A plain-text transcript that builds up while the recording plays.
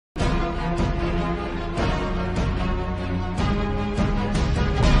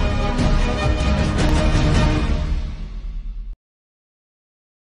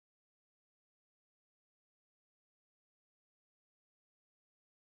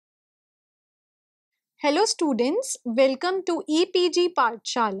Hello students, welcome to EPG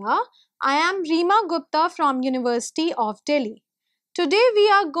Pathshala. I am Reema Gupta from University of Delhi. Today we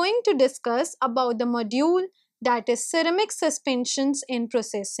are going to discuss about the module that is ceramic suspensions in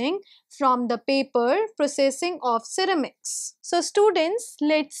processing from the paper Processing of Ceramics. So students,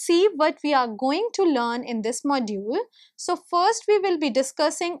 let's see what we are going to learn in this module. So first we will be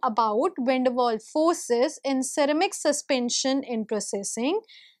discussing about van der Waals forces in ceramic suspension in processing.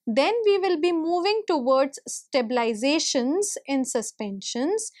 Then we will be moving towards stabilizations in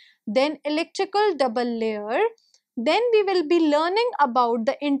suspensions, then electrical double layer. Then we will be learning about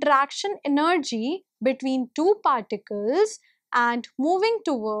the interaction energy between two particles and moving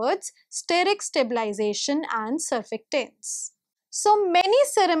towards steric stabilization and surfactants. So many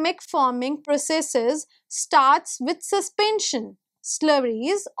ceramic forming processes starts with suspension,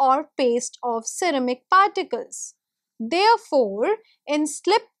 slurries or paste of ceramic particles. Therefore, in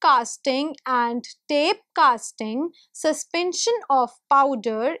slip casting and tape casting, suspension of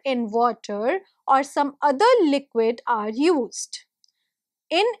powder in water or some other liquid are used.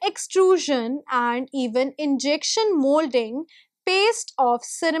 In extrusion and even injection molding, paste of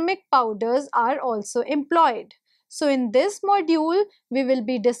ceramic powders are also employed. So in this module, we will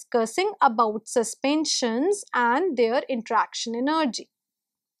be discussing about suspensions and their interaction energy.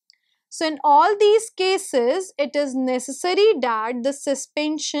 So in all these cases, it is necessary that the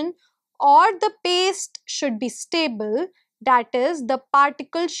suspension or the paste should be stable. That is, the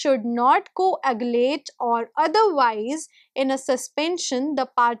particles should not coagulate, or otherwise in a suspension the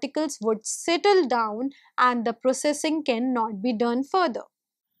particles would settle down and the processing cannot be done further.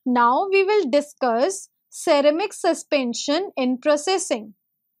 Now we will discuss ceramic suspension in processing.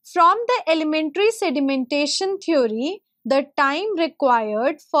 From the elementary sedimentation theory, the time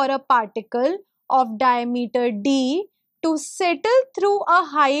required for a particle of diameter d to settle through a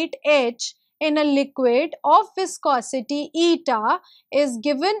height h in a liquid of viscosity eta is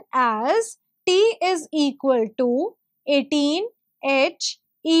given as T is equal to 18 h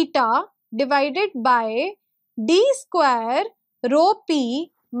eta divided by d square rho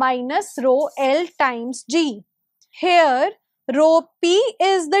p minus rho L times G. Here, rho P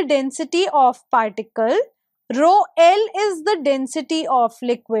is the density of particle, rho L is the density of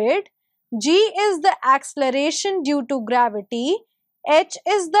liquid, G is the acceleration due to gravity, H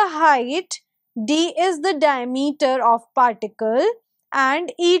is the height, D is the diameter of particle,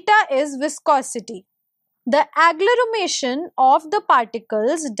 and eta is viscosity. The agglomeration of the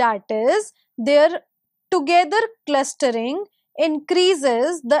particles, that is, their together clustering,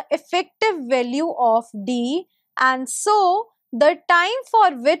 increases the effective value of D, and so the time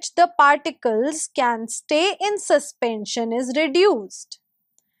for which the particles can stay in suspension is reduced.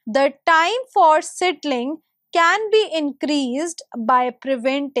 The time for settling can be increased by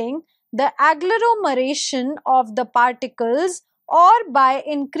preventing the agglomeration of the particles or by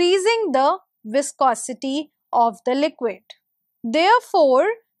increasing the viscosity of the liquid. Therefore,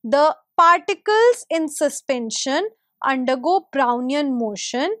 the particles in suspension undergo Brownian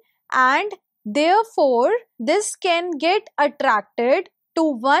motion, and therefore this can get attracted to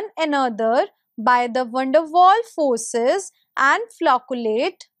one another by the van der Waals forces and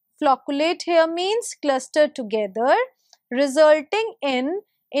flocculate. Flocculate here means cluster together, resulting in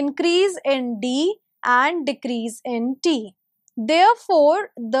increase in D and decrease in T. Therefore,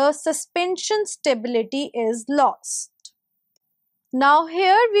 the suspension stability is lost. Now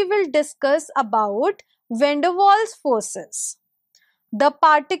here we will discuss about van der Waals forces. The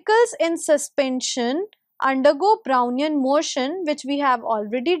particles in suspension undergo Brownian motion, which we have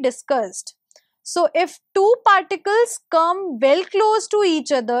already discussed. So if two particles come well close to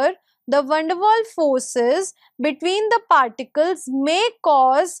each other, the van der Waals forces between the particles may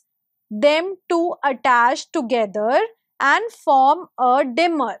cause them to attach together and form a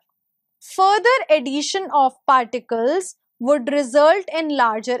dimmer. Further addition of particles would result in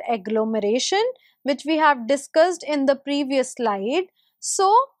larger agglomeration, which we have discussed in the previous slide.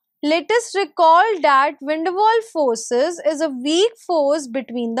 So, let us recall that van der Waals forces is a weak force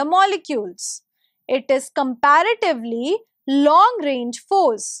between the molecules. It is comparatively long-range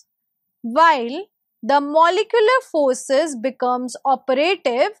force, while the molecular forces becomes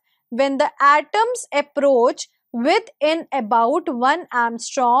operative when the atoms approach within about 1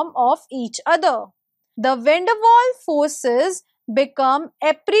 angstrom of each other. The van der Waals forces become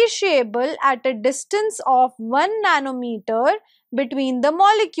appreciable at a distance of 1 nanometer between the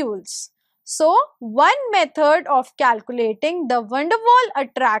molecules. So, one method of calculating the van der Waals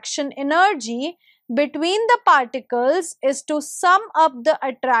attraction energy between the particles is to sum up the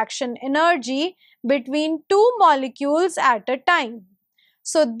attraction energy between two molecules at a time.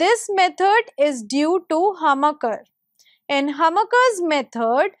 So this method is due to Hamaker. In Hamaker's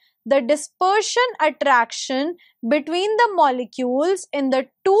method, the dispersion attraction between the molecules in the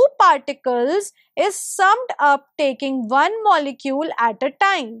two particles is summed up taking one molecule at a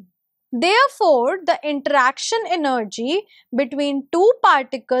time. Therefore, the interaction energy between two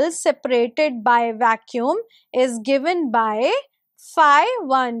particles separated by vacuum is given by phi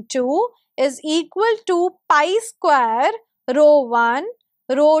 12 is equal to pi square rho 1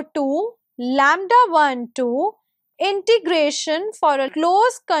 rho 2 lambda 12 integration for a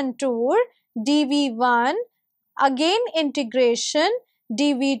closed contour dv1 again integration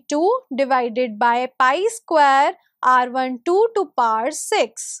dv2 divided by pi square r12 to power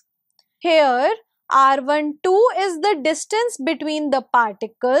 6. Here R12 is the distance between the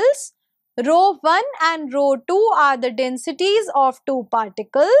particles, rho 1 and rho 2 are the densities of two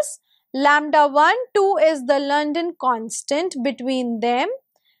particles, lambda 12 is the London constant between them,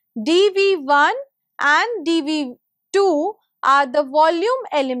 dV1 and dV2 are the volume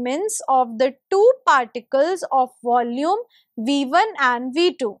elements of the two particles of volume V1 and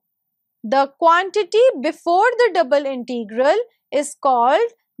V2. The quantity before the double integral is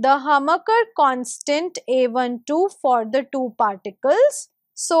called the Hamaker constant A12 for the two particles.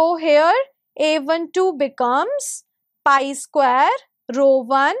 So here A12 becomes pi square rho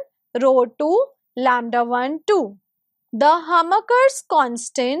 1 rho 2 lambda 12. The Hamaker's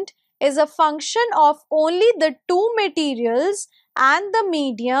constant is a function of only the two materials and the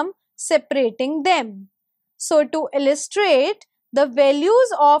medium separating them. So to illustrate, the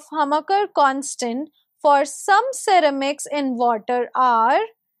values of Hamaker constant for some ceramics in water are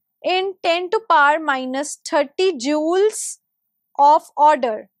in 10 to power minus 30 joules of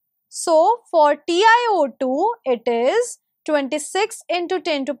order. So for TiO2 it is 26 into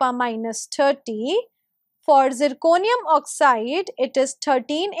 10 to power minus 30. For zirconium oxide it is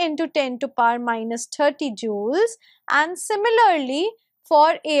 13 into 10 to power minus 30 joules, and similarly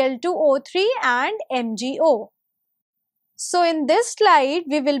for Al2O3 and MgO. So in this slide,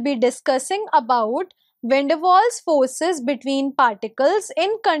 we will be discussing about van der Waals forces between particles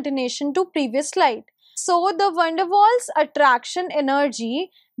in continuation to previous slide. So the van der Waals attraction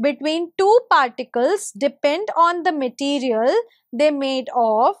energy between two particles depend on the material they made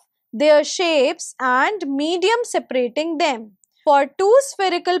of, their shapes and medium separating them. For two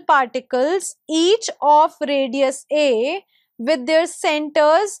spherical particles, each of radius a with their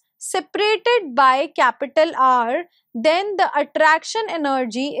centers separated by capital R, then the attraction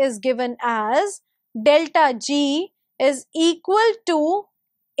energy is given as delta G is equal to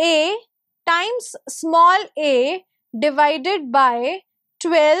A times small a divided by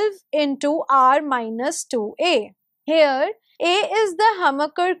 12 into R minus 2A. Here A is the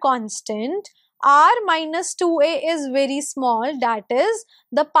Hamaker constant, R minus 2A is very small, that is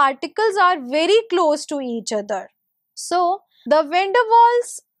the particles are very close to each other. So the van der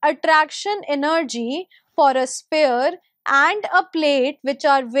Waals attraction energy for a sphere and a plate which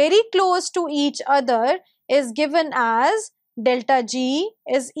are very close to each other is given as delta G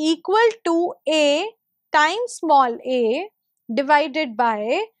is equal to A times small a divided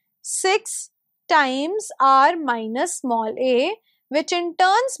by 6 times R minus small a, which in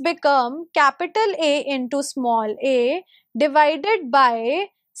turns become capital A into small a divided by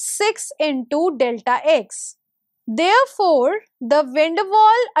 6 into delta X. Therefore, the van der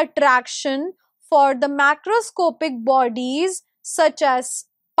Waals attraction for the macroscopic bodies such as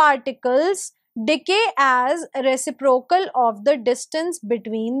particles decay as reciprocal of the distance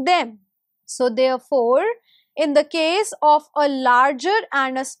between them. So therefore, in the case of a larger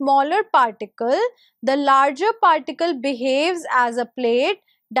and a smaller particle, the larger particle behaves as a plate,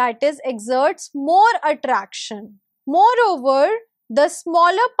 that is exerts more attraction. Moreover, the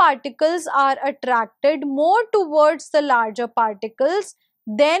smaller particles are attracted more towards the larger particles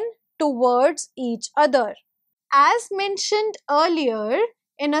than towards each other. As mentioned earlier,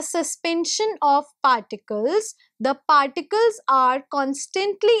 in a suspension of particles, the particles are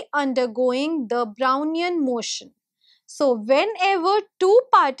constantly undergoing the Brownian motion. So whenever two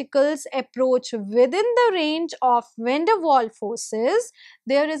particles approach within the range of van der Waals forces,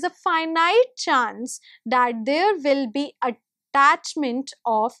 there is a finite chance that there will be attachment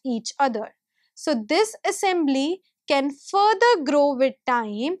of each other. So this assembly can further grow with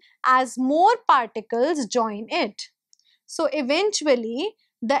time as more particles join it. So eventually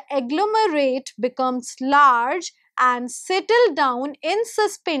the agglomerate becomes large and settle down in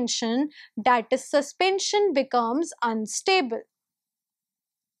suspension, that is suspension becomes unstable.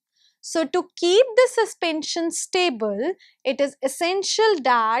 So to keep the suspension stable, it is essential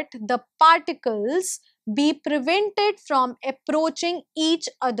that the particles be prevented from approaching each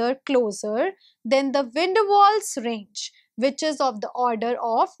other closer than the van der Waals range, which is of the order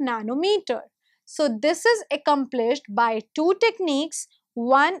of nanometer. So this is accomplished by two techniques.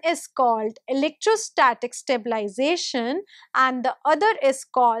 One is called electrostatic stabilization and the other is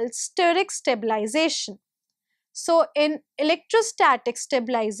called steric stabilization. So in electrostatic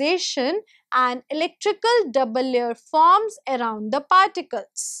stabilization, an electrical double layer forms around the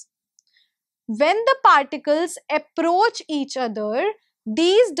particles. When the particles approach each other,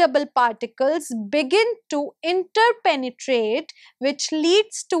 these double particles begin to interpenetrate, which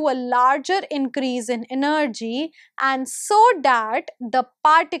leads to a larger increase in energy, and so that the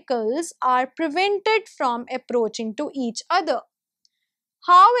particles are prevented from approaching to each other.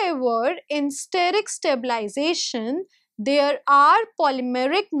 However, in steric stabilization, there are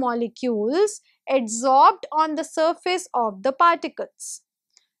polymeric molecules adsorbed on the surface of the particles.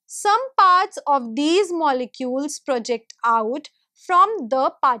 Some parts of these molecules project out from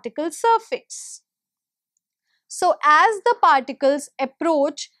the particle surface. So as the particles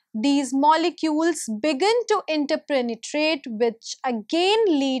approach, these molecules begin to interpenetrate, which again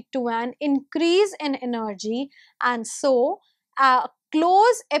lead to an increase in energy, and so a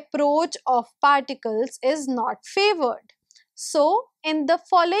close approach of particles is not favored. So in the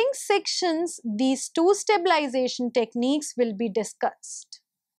following sections, these two stabilization techniques will be discussed.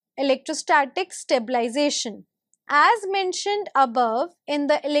 Electrostatic stabilization. As mentioned above, in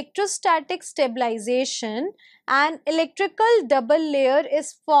the electrostatic stabilization, an electrical double layer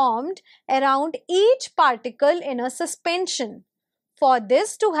is formed around each particle in a suspension. For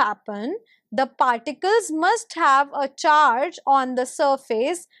this to happen, the particles must have a charge on the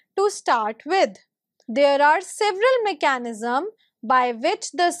surface to start with. There are several mechanisms by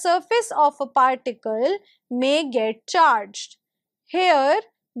which the surface of a particle may get charged. Here,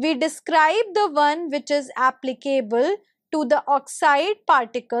 we describe the one which is applicable to the oxide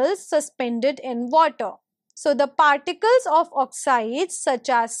particles suspended in water. So, the particles of oxides such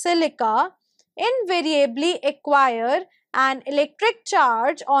as silica invariably acquire an electric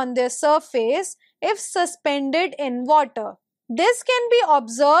charge on their surface if suspended in water. This can be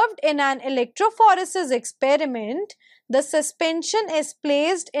observed in an electrophoresis experiment. The suspension is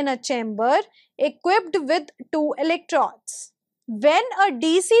placed in a chamber equipped with two electrodes. When a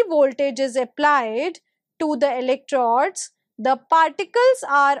DC voltage is applied to the electrodes, the particles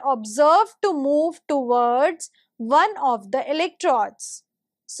are observed to move towards one of the electrodes.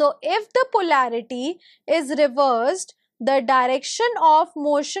 So, if the polarity is reversed, the direction of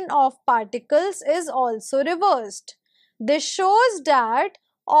motion of particles is also reversed. This shows that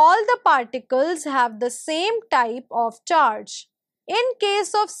all the particles have the same type of charge. In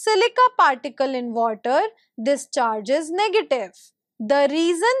case of silica particle in water, this charge is negative. The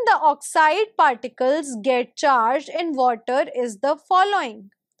reason the oxide particles get charged in water is the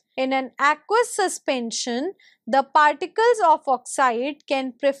following. In an aqueous suspension, the particles of oxide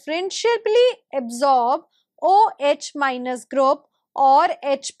can preferentially absorb OH minus group or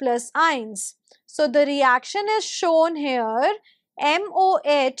H plus ions. So the reaction is shown here.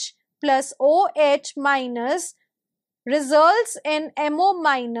 MOH plus OH minus results in MO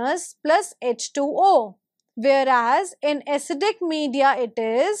minus plus H2O, whereas in acidic media it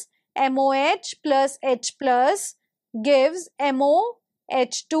is MOH plus H plus gives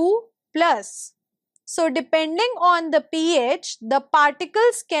MOH2 plus. So depending on the pH, the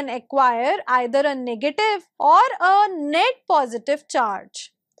particles can acquire either a negative or a net positive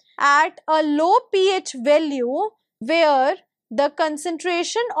charge. At a low pH value where the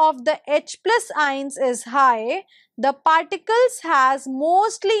concentration of the H plus ions is high, the particles has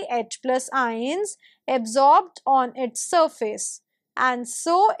mostly H plus ions absorbed on its surface and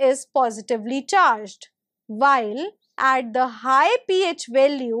so is positively charged. While at the high pH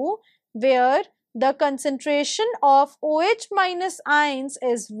value where the concentration of OH minus ions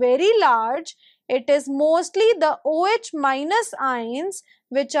is very large, it is mostly the OH minus ions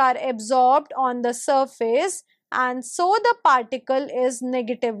which are absorbed on the surface and so the particle is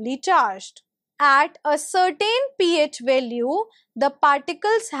negatively charged. At a certain pH value, the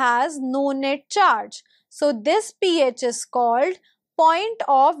particles has no net charge. So this pH is called point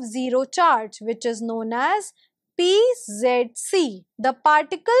of zero charge, which is known as PZC. The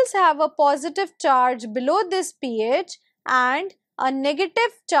particles have a positive charge below this pH and a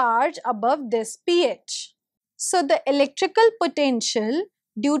negative charge above this pH. So the electrical potential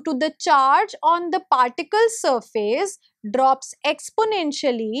due to the charge on the particle surface drops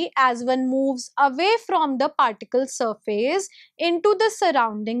exponentially as one moves away from the particle surface into the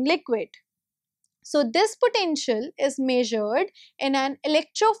surrounding liquid. So this potential is measured in an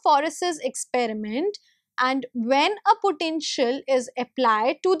electrophoresis experiment and when a potential is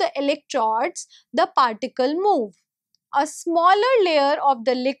applied to the electrodes, the particle move. A smaller layer of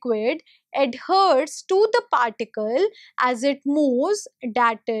the liquid adheres to the particle as it moves,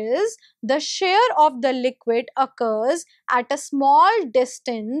 that is, the shear of the liquid occurs at a small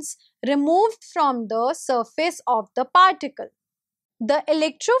distance removed from the surface of the particle. The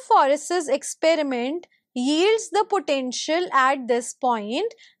electrophoresis experiment yields the potential at this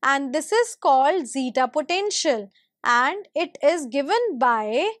point, and this is called zeta potential, and it is given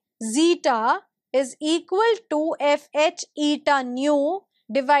by zeta is equal to Fh eta nu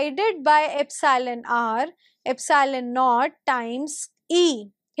divided by epsilon r epsilon naught times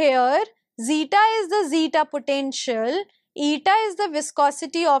E. Here zeta is the zeta potential, eta is the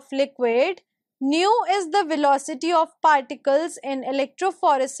viscosity of liquid, nu is the velocity of particles in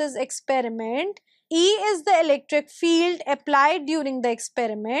electrophoresis experiment, E is the electric field applied during the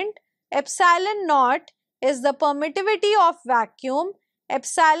experiment, epsilon naught is the permittivity of vacuum,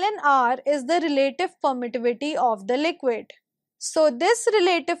 epsilon r is the relative permittivity of the liquid. So this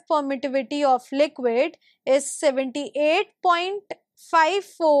relative permittivity of liquid is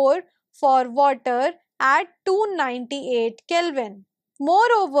 78.54 for water at 298 Kelvin.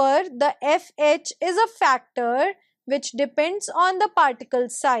 Moreover, the Fh is a factor which depends on the particle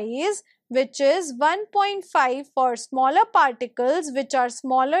size, which is 1.5 for smaller particles which are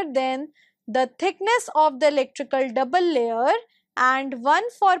smaller than the thickness of the electrical double layer, and 1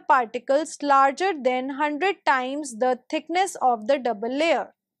 for particles larger than 100 times the thickness of the double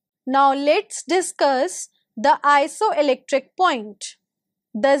layer. Now let's discuss the isoelectric point.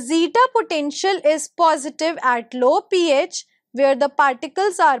 The zeta potential is positive at low pH where the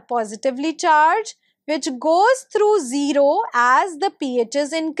particles are positively charged, which goes through zero as the pH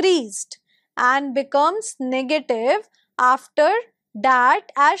is increased and becomes negative after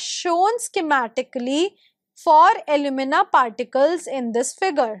that, as shown schematically for alumina particles in this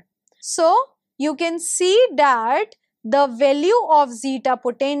figure. So you can see that the value of zeta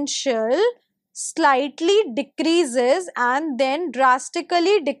potential slightly decreases and then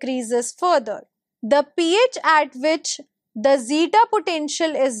drastically decreases further. The pH at which the zeta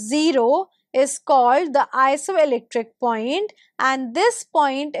potential is zero is called the isoelectric point, and this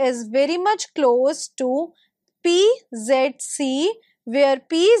point is very much close to PZC, where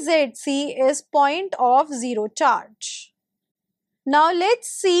PZC is point of zero charge. Now let's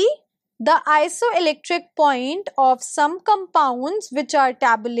see the isoelectric point of some compounds which are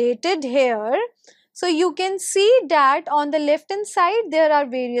tabulated here. So you can see that on the left hand side there are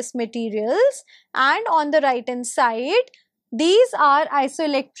various materials, and on the right hand side these are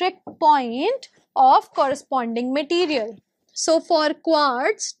isoelectric point of corresponding material. So for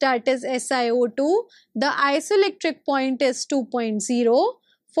quartz, that is SiO2, the isoelectric point is 2.0.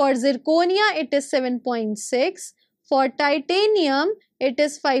 For zirconia it is 7.6. For titanium it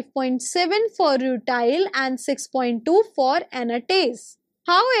is 5.7 for rutile and 6.2 for anatase.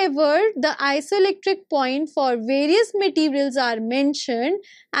 However, the isoelectric point for various materials are mentioned,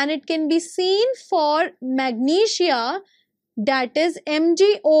 and it can be seen for magnesia, that is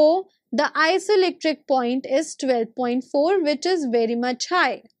MgO, the isoelectric point is 12.4, which is very much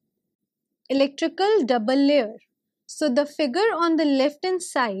high. Electrical double layer. So the figure on the left hand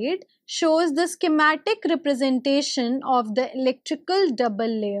side shows the schematic representation of the electrical double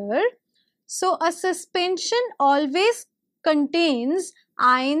layer. So a suspension always contains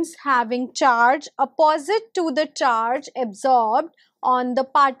ions having charge opposite to the charge absorbed on the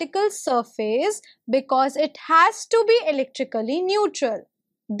particle surface because it has to be electrically neutral.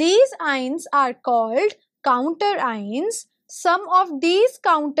 These ions are called counter ions. Some of these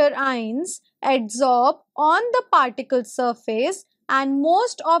counter ions adsorb on the particle surface, and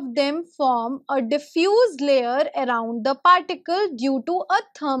most of them form a diffuse layer around the particle due to a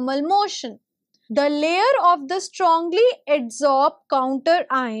thermal motion. The layer of the strongly adsorbed counter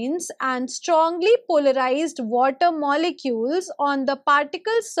ions and strongly polarized water molecules on the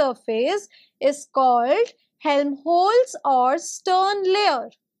particle surface is called Helmholtz or Stern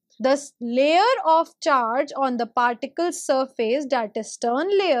layer. The layer of charge on the particle surface, that is Stern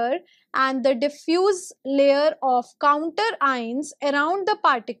layer, and the diffuse layer of counter ions around the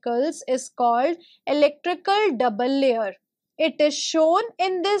particles is called electrical double layer. It is shown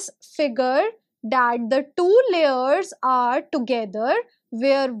in this figure that the two layers are together,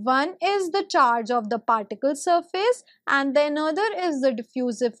 where one is the charge of the particle surface and the another is the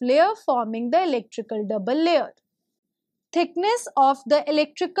diffusive layer forming the electrical double layer. Thickness of the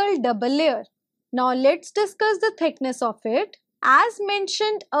electrical double layer. Now let's discuss the thickness of it. As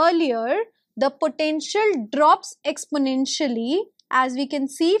mentioned earlier, the potential drops exponentially as we can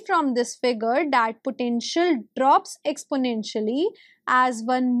see from this figure that potential drops exponentially as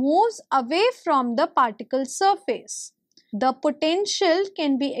one moves away from the particle surface. The potential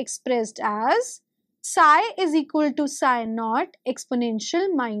can be expressed as psi is equal to psi naught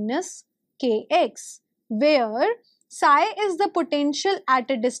exponential minus kx, where psi is the potential at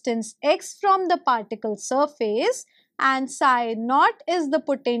a distance x from the particle surface and psi naught is the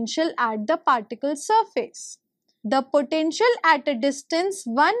potential at the particle surface. The potential at a distance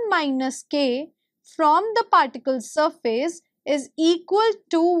 1 minus k from the particle surface is equal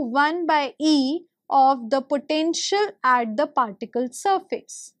to 1 by E of the potential at the particle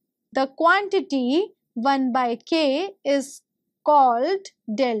surface. The quantity 1 by k is called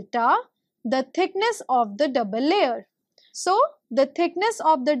delta, the thickness of the double layer. So, the thickness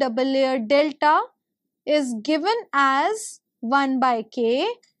of the double layer delta is given as 1 by k,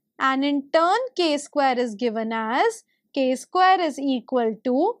 and in turn k square is given as k square is equal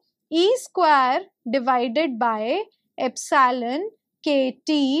to E square divided by epsilon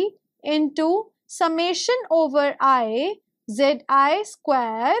kt into summation over I zi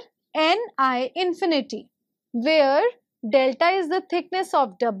square ni infinity, where delta is the thickness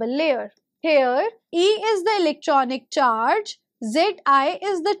of double layer. Here E is the electronic charge, Zi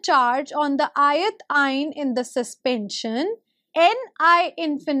is the charge on the ith ion in the suspension, Ni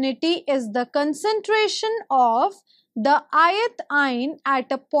infinity is the concentration of the ith ion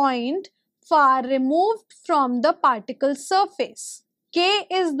at a point far removed from the particle surface. K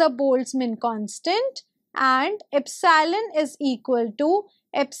is the Boltzmann constant and epsilon is equal to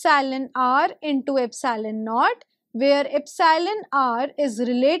epsilon r into epsilon naught, where epsilon r is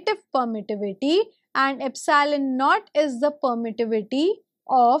relative permittivity and epsilon naught is the permittivity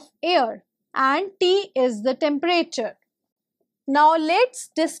of air and T is the temperature. Now let's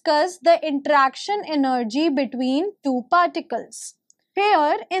discuss the interaction energy between two particles.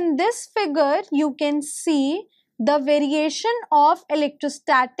 Here in this figure you can see the variation of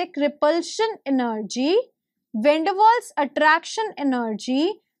electrostatic repulsion energy, van der Waals attraction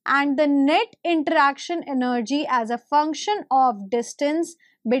energy and the net interaction energy as a function of distance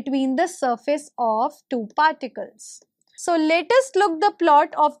between the surface of two particles. So let us look the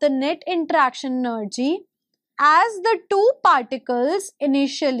plot of the net interaction energy. As the two particles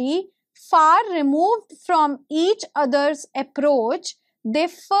initially far removed from each other's approach, they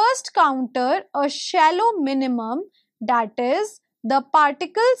first counter a shallow minimum, that is, the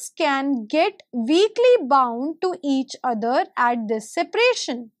particles can get weakly bound to each other at this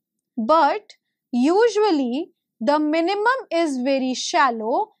separation. But usually the minimum is very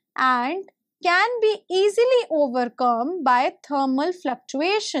shallow and can be easily overcome by thermal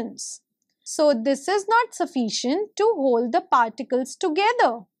fluctuations. So this is not sufficient to hold the particles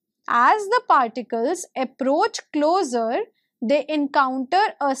together. As the particles approach closer, they encounter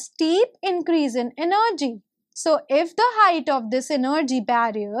a steep increase in energy. So if the height of this energy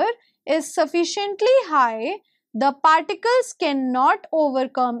barrier is sufficiently high, the particles cannot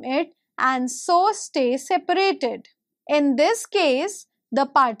overcome it and so stay separated. In this case, the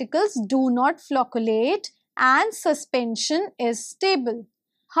particles do not flocculate and suspension is stable.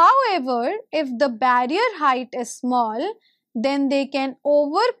 However, if the barrier height is small, then they can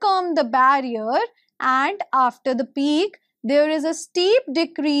overcome the barrier and after the peak, there is a steep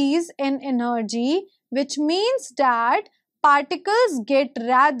decrease in energy, which means that particles get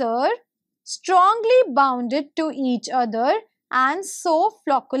rather strongly bounded to each other and so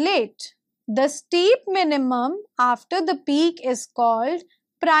flocculate. The steep minimum after the peak is called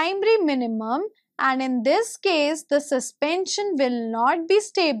primary minimum, and in this case the suspension will not be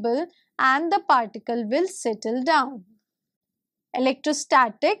stable and the particle will settle down.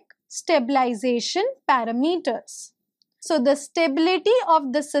 Electrostatic stabilization parameters. So the stability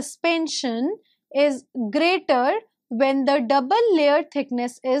of the suspension is greater when the double layer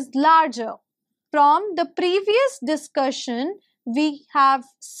thickness is larger. From the previous discussion, we have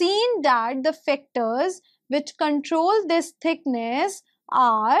seen that the factors which control this thickness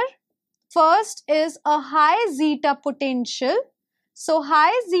are: first is a high zeta potential. So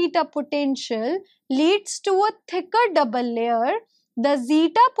high zeta potential leads to a thicker double layer. The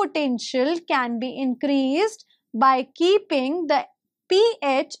zeta potential can be increased by keeping the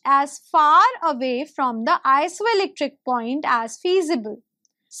pH as far away from the isoelectric point as feasible.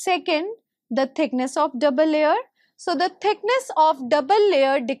 Second, the thickness of double layer. So the thickness of double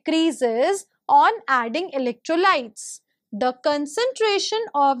layer decreases on adding electrolytes. The concentration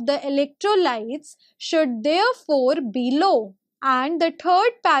of the electrolytes should therefore be low. And the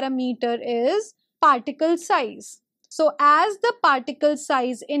third parameter is particle size. So as the particle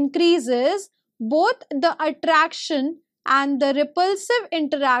size increases, both the attraction and the repulsive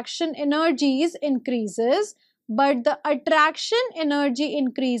interaction energies increases, but the attraction energy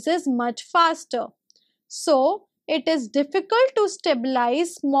increases much faster. So, it is difficult to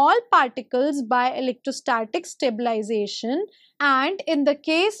stabilize small particles by electrostatic stabilization, and in the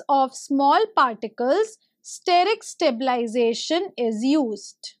case of small particles, steric stabilization is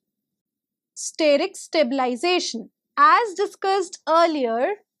used. Steric stabilization. As discussed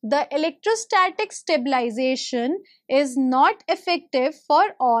earlier, the electrostatic stabilization is not effective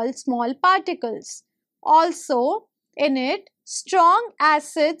for all small particles. Also, in it, strong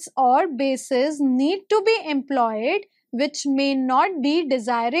acids or bases need to be employed, which may not be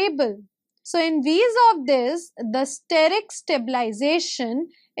desirable. So, in view of this, the steric stabilization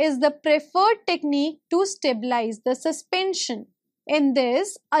is the preferred technique to stabilize the suspension. In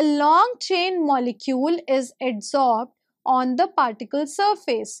this, a long chain molecule is adsorbed on the particle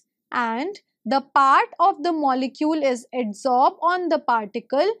surface, and the part of the molecule is adsorbed on the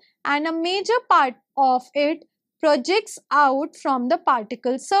particle, and a major part of it projects out from the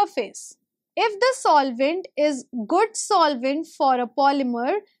particle surface. If the solvent is good solvent for a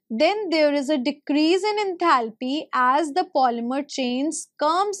polymer, then there is a decrease in enthalpy as the polymer chains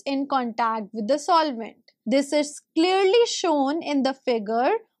comes in contact with the solvent. This is clearly shown in the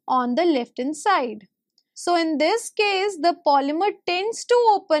figure on the left hand side. So in this case, the polymer tends to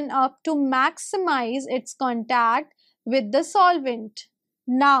open up to maximize its contact with the solvent.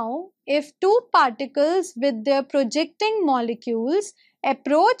 Now, if two particles with their projecting molecules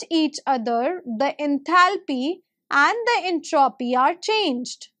approach each other, the enthalpy and the entropy are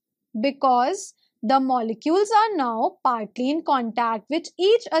changed because the molecules are now partly in contact with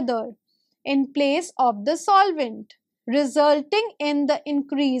each other in place of the solvent, resulting in the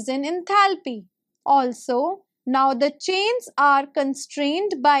increase in enthalpy. Also, now the chains are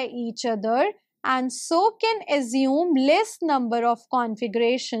constrained by each other and so can assume less number of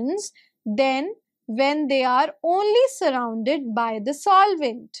configurations than when they are only surrounded by the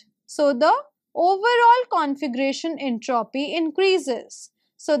solvent. So, the overall configuration entropy increases.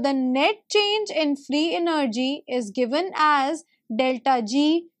 So, the net change in free energy is given as delta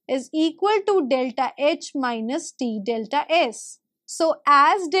G is equal to delta H minus T delta S. So,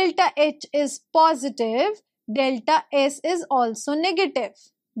 as delta H is positive, delta S is also negative.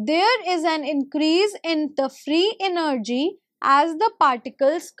 There is an increase in the free energy as the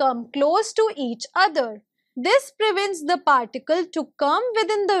particles come close to each other. This prevents the particle to come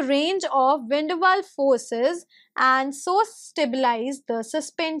within the range of van der Waals forces and so stabilize the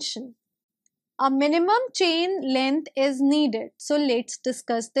suspension. A minimum chain length is needed. So let's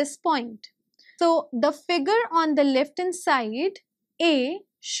discuss this point. So the figure on the left hand side, A,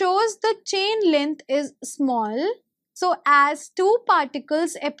 shows the chain length is small. So as two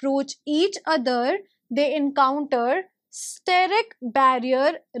particles approach each other, they encounter steric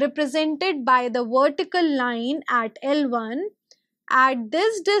barrier represented by the vertical line at L1. At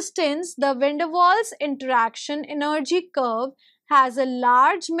this distance, the van der Waals interaction energy curve has a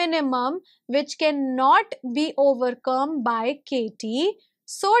large minimum which cannot be overcome by KT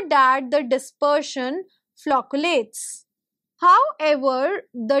so that the dispersion flocculates. However,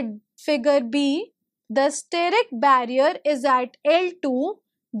 the figure B, the steric barrier is at L2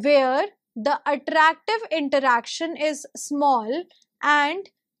 where the attractive interaction is small and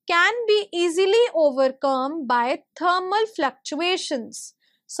can be easily overcome by thermal fluctuations.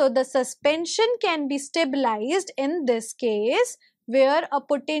 So the suspension can be stabilized in this case where a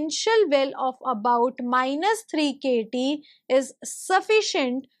potential well of about minus 3 kT is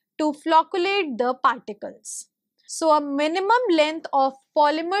sufficient to flocculate the particles. So a minimum length of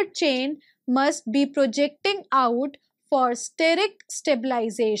polymer chain must be projecting out for steric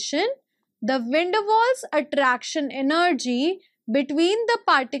stabilization. The van der Waals attraction energy between the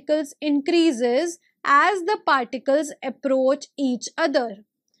particles increases as the particles approach each other.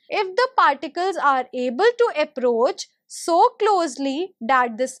 If the particles are able to approach so closely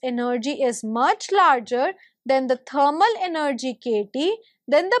that this energy is much larger than the thermal energy KT,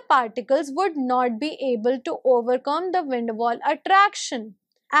 then the particles would not be able to overcome the van der Waals attraction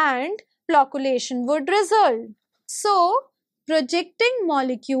and flocculation would result. So, projecting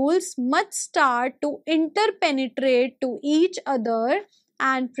molecules must start to interpenetrate to each other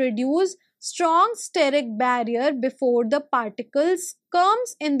and produce strong steric barrier before the particles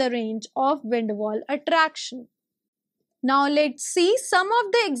comes in the range of van der Waals attraction. Now let's see some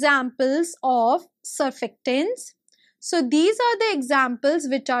of the examples of surfactants. So these are the examples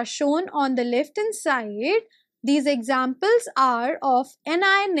which are shown on the left hand side. These examples are of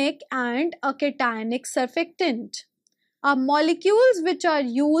anionic and a cationic surfactant. Molecules which are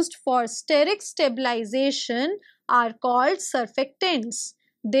used for steric stabilization are called surfactants.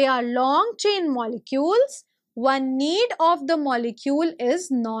 They are long chain molecules. One need of the molecule is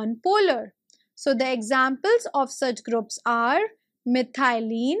non-polar. So the examples of such groups are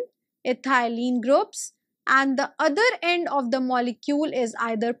methylene, ethylene groups, and the other end of the molecule is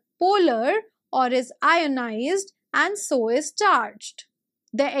either polar or is ionized and so is charged.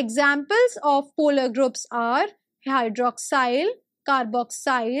 The examples of polar groups are hydroxyl,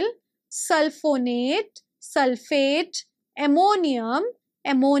 carboxyl, sulfonate, sulfate, ammonium,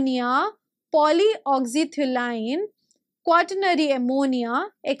 ammonia, polyoxyethylene, quaternary ammonia,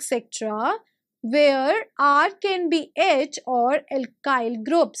 etc., where R can be H or alkyl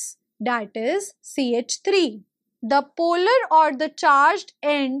groups, that is CH3. The polar or the charged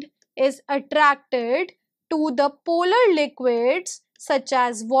end is attracted to the polar liquids such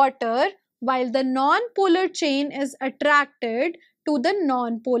as water, while the non-polar chain is attracted to the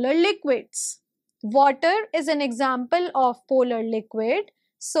non-polar liquids. Water is an example of polar liquid.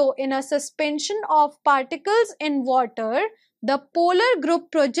 So, in a suspension of particles in water, the polar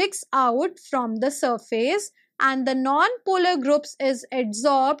group projects out from the surface and the non-polar groups is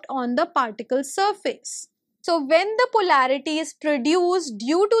adsorbed on the particle surface. So, when the polarity is produced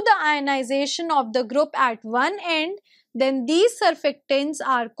due to the ionization of the group at one end, then these surfactants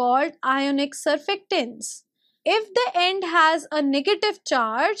are called ionic surfactants. If the end has a negative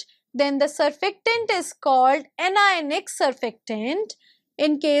charge, then the surfactant is called anionic surfactant.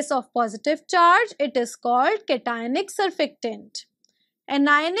 In case of positive charge, it is called cationic surfactant.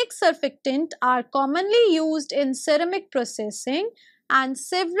 Anionic surfactants are commonly used in ceramic processing and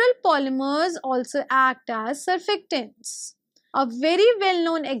several polymers also act as surfactants. A very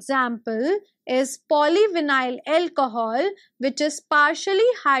well-known example is polyvinyl alcohol, which is partially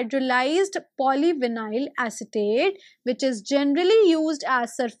hydrolyzed polyvinyl acetate, which is generally used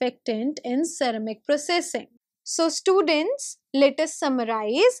as surfactant in ceramic processing. So students, let us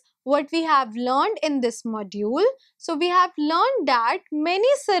summarize what we have learned in this module. So we have learned that many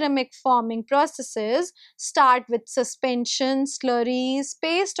ceramic forming processes start with suspension, slurries,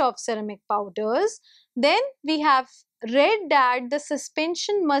 paste of ceramic powders. Then we have read that the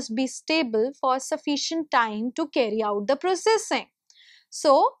suspension must be stable for sufficient time to carry out the processing.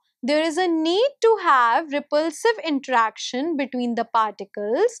 So, there is a need to have repulsive interaction between the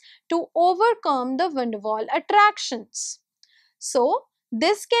particles to overcome the van der Waals attractions. So,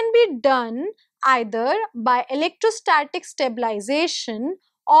 this can be done either by electrostatic stabilization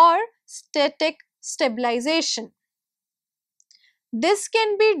or static stabilization. This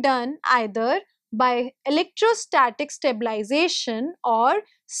can be done either by electrostatic stabilization or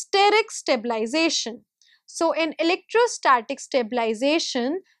steric stabilization. So, in electrostatic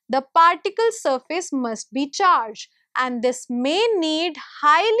stabilization, the particle surface must be charged and this may need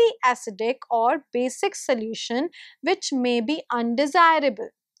highly acidic or basic solution which may be undesirable.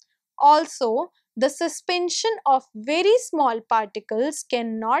 Also, the suspension of very small particles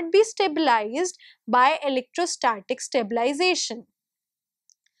cannot be stabilized by electrostatic stabilization.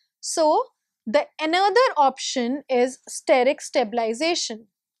 So, the another option is steric stabilization.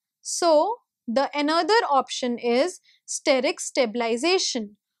 So, the another option is steric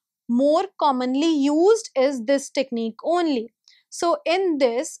stabilization. More commonly used is this technique only. So, in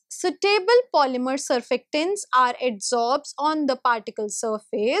this, suitable polymer surfactants are adsorbed on the particle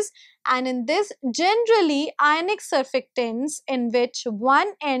surface, and in this, generally ionic surfactants in which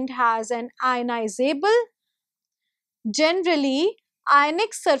one end has an ionizable. Generally,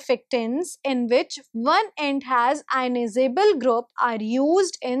 ionic surfactants in which one end has ionizable group are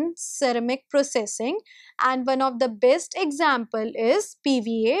used in ceramic processing, and one of the best example is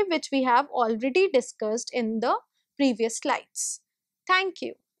PVA, which we have already discussed in the previous slides. Thank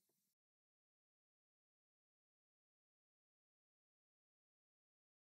you.